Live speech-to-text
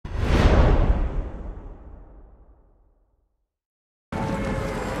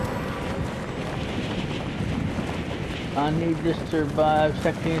I need to survive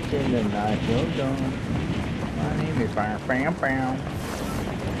seconds in the night. Hold on. My name is Bam Bam Bam.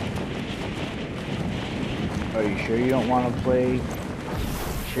 Are you sure you don't want to play?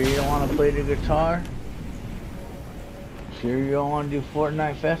 Sure you don't want to play the guitar? Sure you don't want to do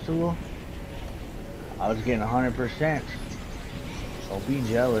Fortnite Festival? I was getting 100%. Don't be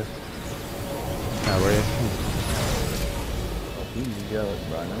jealous. How are you? Don't be jealous,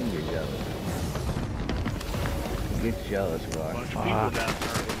 bro. Don't get jealous. Get jealous, bro. Yeah,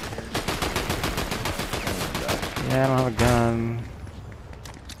 I don't have a gun.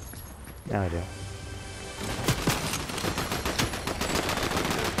 Now I do.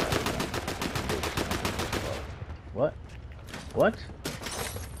 What? What?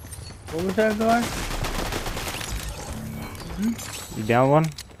 What was that guy? You down one?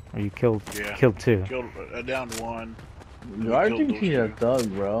 Or you killed? Yeah. Killed two. Killed, downed one. I think he's a thug,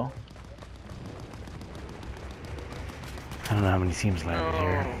 bro. I don't know how many teams left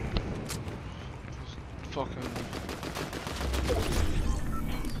here. Fucking.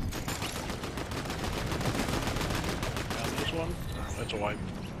 This one? That's a wipe.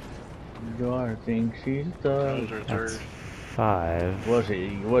 Gar thinks he's a thug. Those are third. That's 5. Was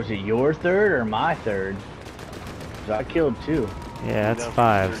it your third or my third? 'Cause I killed 2. Yeah, that's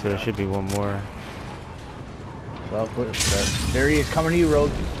 5, so there should be one more. So I'll put there he is coming to you,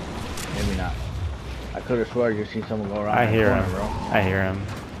 Rogue. Maybe not. I could have sworn I just seen someone go around. I hear corner, him. bro. I hear him.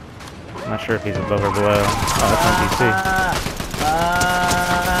 I'm not sure if he's above or below. Oh, that's on DC.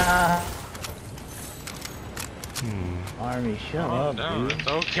 Army, shut up, dude. It's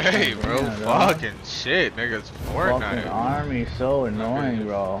okay, bro. Yeah, Fucking shit, niggas. Fucking Fortnite. Army, so annoying,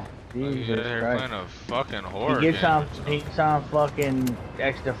 bro. Jesus They're Christ. playing a fucking horror He gets game. on fucking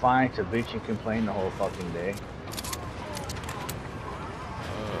X Defiance to bitch and complain the whole fucking day.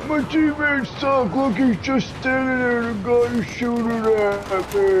 My teammates suck. Look, he's just standing there. The guy is shooting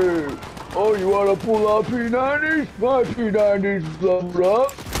at me. Oh, you wanna pull out P90s? My P90s leveled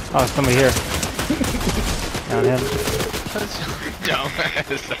up. Oh, somebody here. Down him.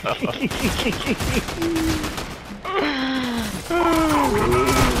 Dumbass.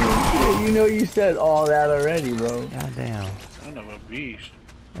 You know you said all that already, bro. God damn. Son of a beast.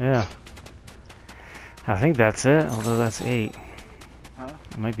 Yeah. I think that's it, although that's 8. Huh?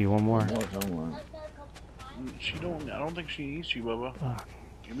 There might be one more. She don't. I don't think she eats you, Bubba. Fuck.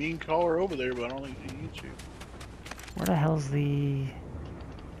 You mean call her over there, but I don't think she eats you. Where the hell's the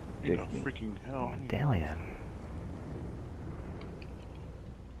You know, freaking hell. medallion?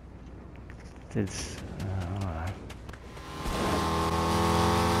 It's hold on.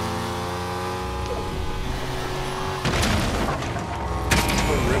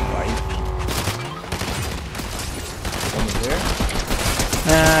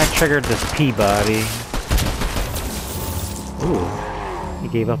 I triggered this Peabody. Ooh, he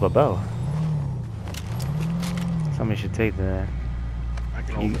gave up a bow. Somebody should take that. I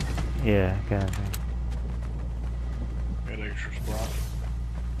can hold it. Yeah, kind of thing. Got extra spot.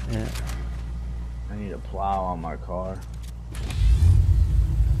 Yeah. I need a plow on my car.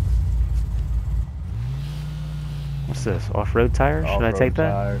 What's this? Off-road tires? Should I take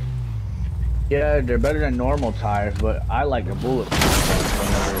that? Tires. Yeah, they're better than normal tires, but I like the bulletproof ones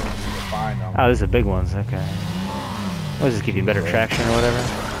whenever you find them. Oh, these are big ones. Okay. What does this give you? Better traction or whatever?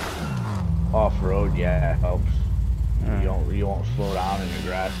 Off-road, yeah, it helps. You won't slow down in the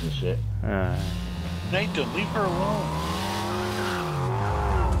grass and shit. Nathan, leave her alone.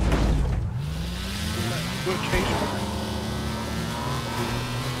 Go chase her.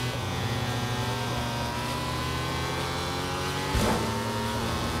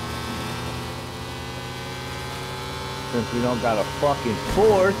 Since we don't got a fucking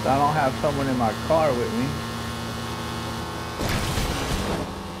fourth, I don't have someone in my car with me.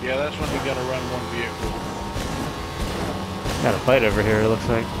 Yeah, that's when you gotta run one vehicle. Got a fight over here, it looks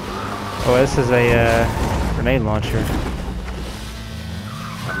like. Oh, this is a grenade launcher.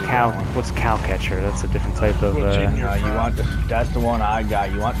 What's cow catcher? That's a different type of. You want the? That's the one I got.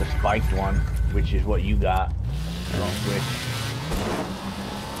 You want the spiked one, which is what you got. Don't switch.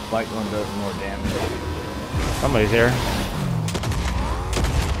 Spiked one does more damage. Somebody's here.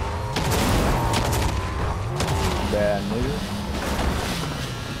 Bad news.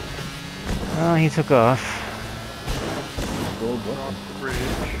 Oh, he took off. Off the bridge.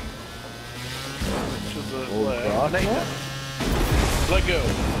 To the left. Cross Nathan, let go.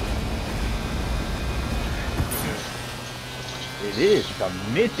 It is a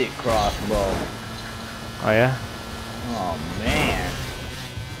mythic crossbow. Oh yeah? Oh man.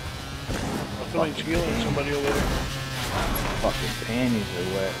 Somebody's healing somebody over there. Fucking panties are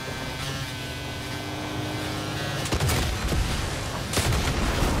wet.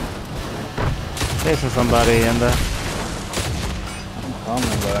 Chasing somebody in the... I'm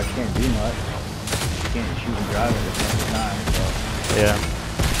coming, but I can't do much. I can't shoot and drive at the same time, so. Yeah.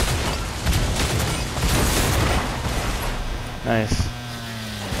 Nice.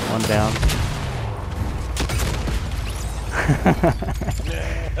 One down.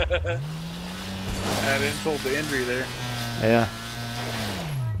 Add insult to injury there. Yeah.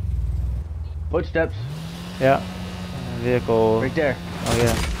 Footsteps. Yeah. Vehicle. Right there. Oh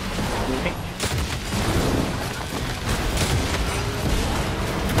yeah.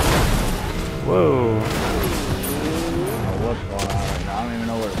 Whoa. I don't know what's going on right now. I don't even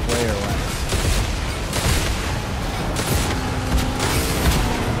know where the player went.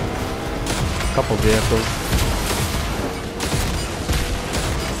 Couple vehicles.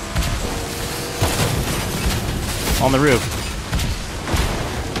 On the roof.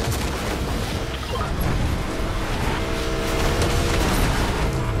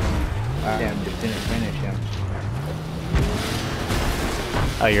 Damn, just didn't finish him.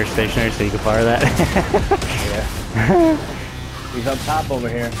 Oh, you're stationary, so you can fire that? Yeah. He's up top over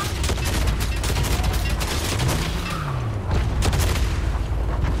here.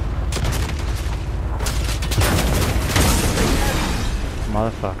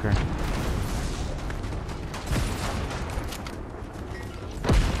 Motherfucker.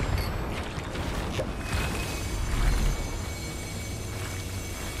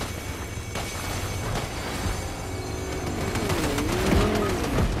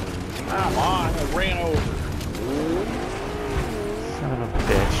 Come on, I ran over. Son of a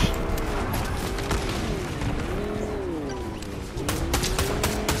bitch.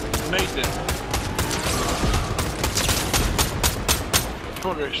 Nathan.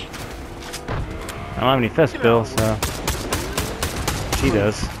 Progress. I don't have any fist, Bill, so... She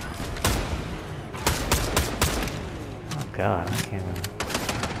does. Oh god, I can't even...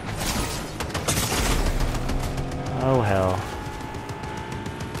 Oh hell.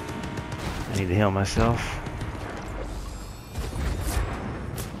 I need to heal myself.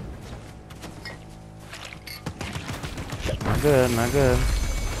 Not good, not good.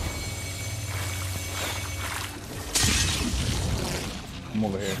 I'm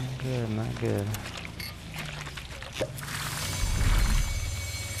over here. Not good, not good.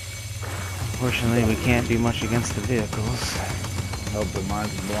 Unfortunately, we can't do much against the vehicles. Nope, but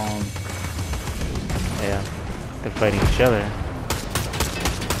mine's blown. Yeah, they're fighting each other.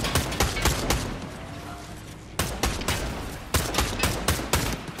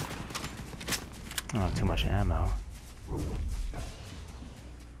 Oh, too much ammo.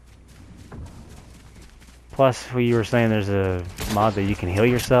 Plus, what you were saying, there's a mod that you can heal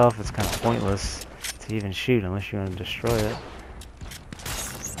yourself. It's kind of pointless to even shoot unless you want to destroy it.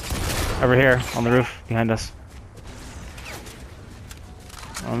 Over here, on the roof, behind us.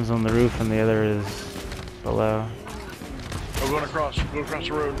 One's on the roof and the other is below. We're going across. Go across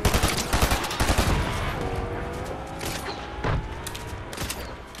the road.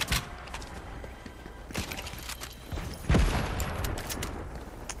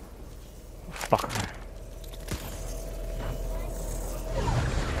 Fucker.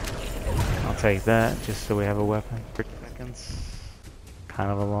 I'll take that, just so we have a weapon. 30 seconds. Kind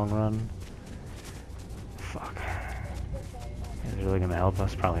of a long run. Fuck. Is it really gonna help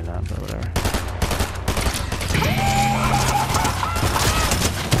us? Probably not, but whatever.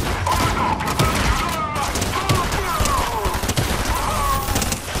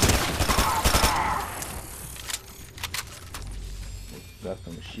 Got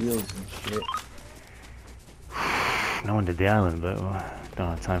some shields and shit. No one did the island, but don't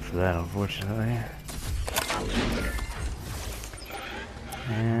have time for that, unfortunately.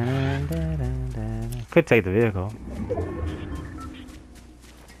 Could take the vehicle.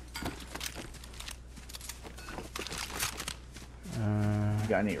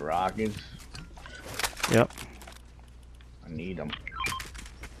 Got any rockets? Yep. I need them.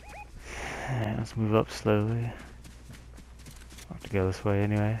 Alright, let's move up slowly. I'll have to go this way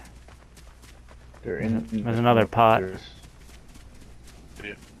anyway. They're in. There's another pot.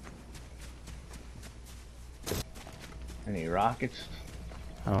 Yeah. Any rockets?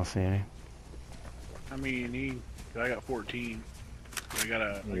 I don't see any. How many you need? I got 14. I got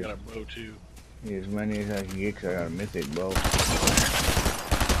a bow too. Need as many as I can get 'cause I got a mythic bow.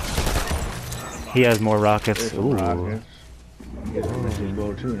 He has more rockets. There's Ooh. some rockets. He has a mythic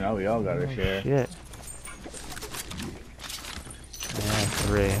bow too. Now we all got a share. Shit. Yeah,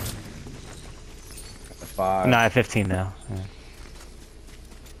 3. 5. No, I have 15 now. Yeah. I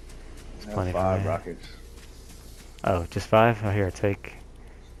have plenty for 5 me. rockets. Oh, just 5? Oh, here, take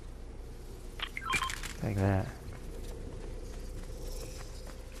that.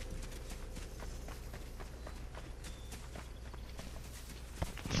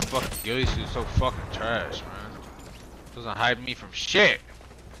 fucking ghillie suit is so fucking trash, man. Doesn't hide me from shit.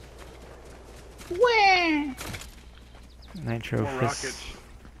 Nitro More fist. rockets.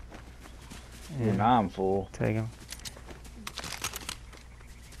 Yeah, Now I'm full. take him.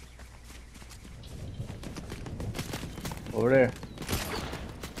 Over there.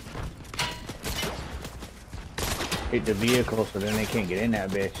 Hit the vehicle so then they can't get in that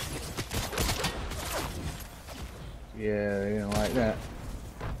bitch. Yeah, they didn't like that.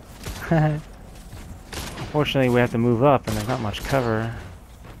 Unfortunately, we have to move up, and there's not much cover.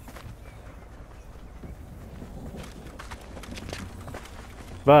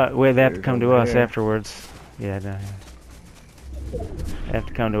 But they have to come to us afterwards. Yeah, no. They have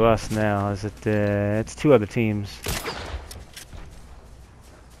to come to us now. Is it? It's two other teams.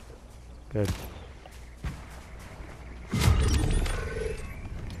 Good.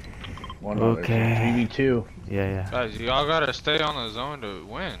 Okay. 3v2. Yeah. Guys, y'all gotta stay on the zone to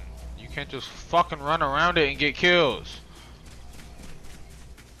win. You can't just fucking run around it and get kills.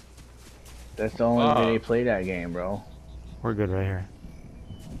 That's the only way they play that game, bro. We're good right here.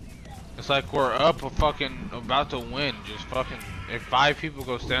 It's like we're up a fucking about to win. Just fucking, if 5 people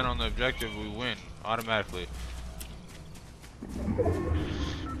go stand on the objective, we win automatically.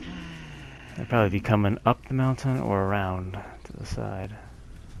 They'll probably be coming up the mountain or around to the side.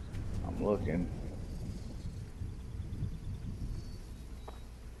 I'm looking.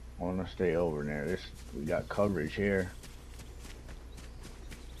 I want to stay over there. We got coverage here.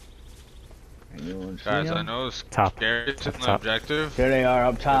 Anyone see Guys, them? I know it's Top. scary to the Top. objective. There they are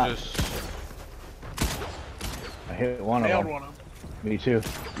up top. Just, I hit one of Nailed them. one of them. Me too.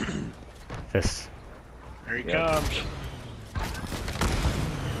 This. There he Yeah. comes.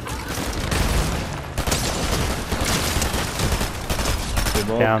 They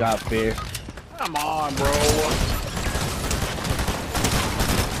both Down. got fish. Come on, bro.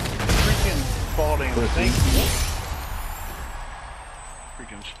 Freaking fall damage. Thank you.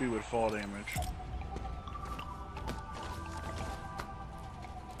 Freaking stupid fall damage.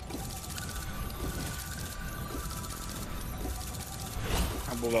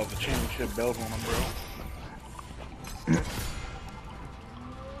 I pulled out the championship belt on him, bro.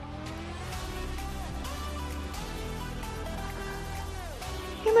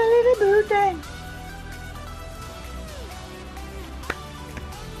 Give me a little birthday.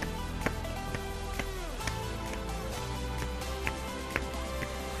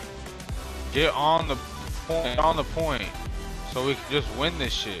 get on the point, so we can just win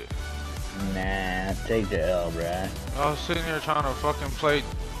this shit. Nah, take the L, bruh. I was sitting here trying to fucking play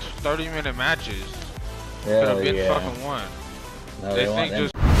 30-minute matches. Could Hell have been yeah. fucking won. No, They want think them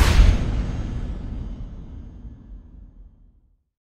just